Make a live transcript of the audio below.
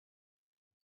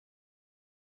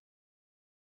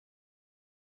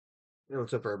Hey,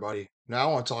 what's up, everybody? Now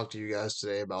I want to talk to you guys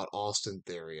today about Austin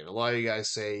Theory. And a lot of you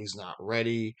guys say he's not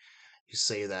ready. You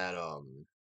say that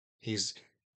he's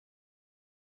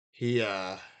he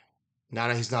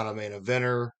not he's not a main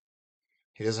eventer.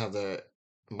 He doesn't have the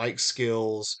mic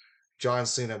skills. John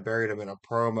Cena buried him in a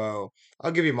promo.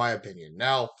 I'll give you my opinion.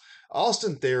 Now,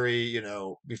 Austin Theory,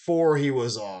 before he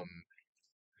was an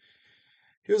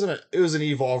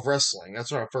Evolve Wrestling.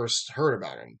 That's when I first heard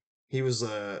about him. He was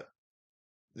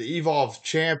the Evolve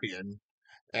champion,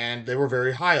 and they were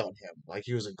very high on him. Like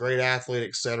he was a great athlete,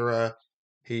 etc.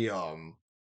 He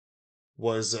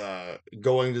was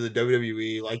going to the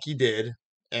WWE like he did,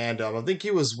 and I think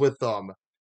he was with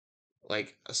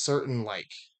like a certain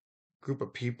like group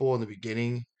of people in the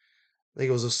beginning. I think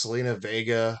it was a Selena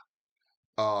Vega,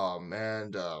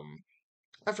 and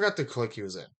I forgot the clique he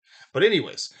was in. But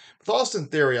anyways, with Austin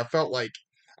Theory, I feel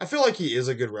like he is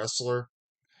a good wrestler.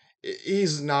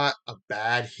 He's not a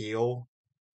bad heel.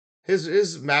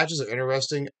 His matches are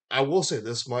interesting. I will say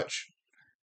this much: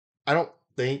 I don't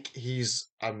think he's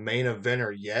a main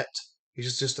eventer yet.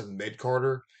 He's just a mid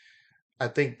carder. I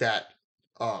think that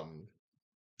um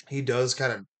he does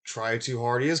kind of try too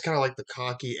hard. He is kind of like the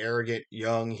cocky, arrogant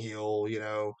young heel,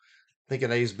 thinking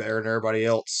that he's better than everybody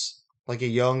else. Like a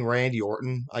young Randy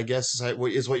Orton, I guess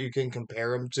is what you can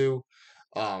compare him to.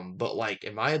 But like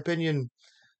in my opinion,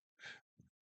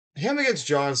 him against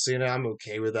John Cena, I'm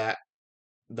okay with that.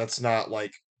 That's not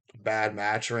like a bad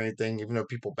match or anything, even though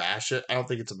people bash it. I don't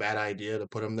think it's a bad idea to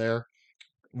put him there.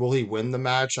 Will he win the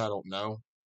match? I don't know.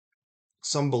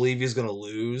 Some believe he's going to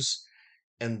lose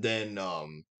and then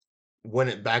win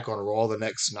it back on Raw the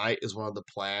next night is one of the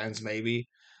plans, maybe.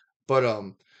 But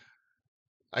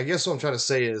I guess what I'm trying to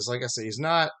say is, like I said, he's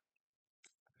not.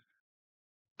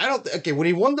 I don't. Okay, when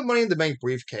he won the Money in the Bank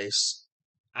briefcase,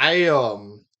 I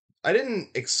um I didn't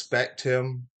expect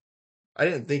him. I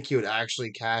didn't think he would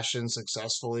actually cash in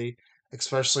successfully,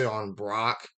 especially on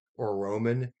Brock or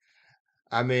Roman.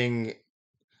 I mean,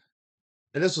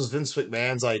 and this was Vince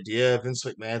McMahon's idea, Vince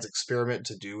McMahon's experiment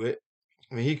to do it.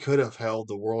 I mean, he could have held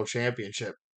the world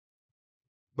championship,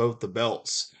 both the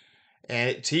belts,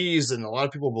 and it teased, and a lot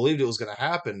of people believed it was going to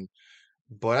happen.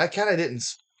 But I kind of didn't.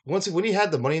 Once when he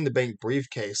had the Money in the Bank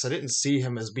briefcase, I didn't see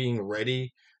him as being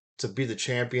ready to be the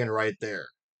champion right there.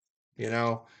 You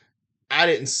know, I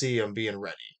didn't see him being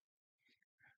ready.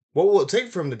 What will it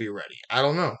take for him to be ready? I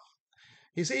don't know.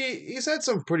 He's had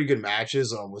some pretty good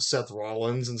matches with Seth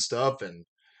Rollins and stuff, and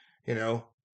you know,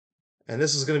 and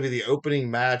this is going to be the opening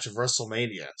match of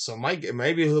WrestleMania. So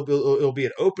maybe it'll be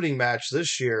an opening match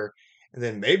this year, and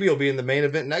then maybe he'll be in the main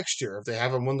event next year if they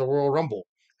have him win the Royal Rumble,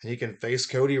 and he can face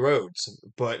Cody Rhodes.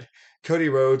 But Cody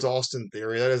Rhodes, Austin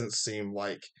Theory, that doesn't seem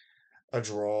like a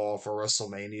draw for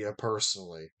WrestleMania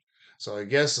personally. So I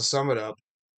guess to sum it up,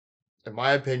 in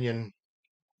my opinion,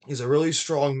 he's a really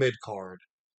strong mid card,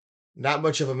 not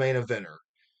much of a main eventer.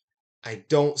 I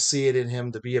don't see it in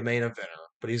him to be a main eventer,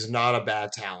 but he's not a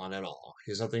bad talent at all.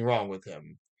 There's nothing wrong with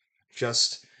him.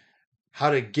 Just how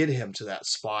to get him to that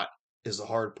spot is the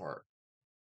hard part.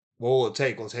 What will it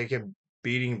take? Will it take him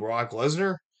beating Brock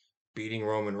Lesnar, beating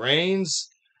Roman Reigns?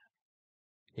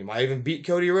 He might even beat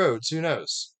Cody Rhodes. Who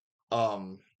knows?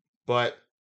 Um, but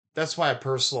that's my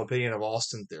personal opinion of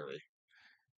Austin Theory.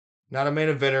 Not a main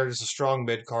eventer, just a strong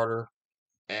mid carder.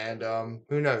 And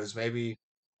who knows? Maybe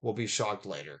we'll be shocked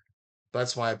later.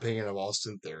 That's my opinion of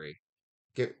Austin Theory.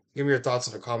 Give me your thoughts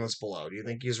in the comments below. Do you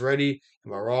think he's ready?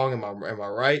 Am I wrong? Am I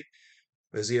right?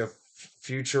 Is he a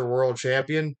future world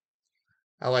champion?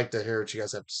 I like to hear what you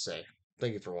guys have to say.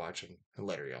 Thank you for watching, and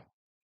later, y'all.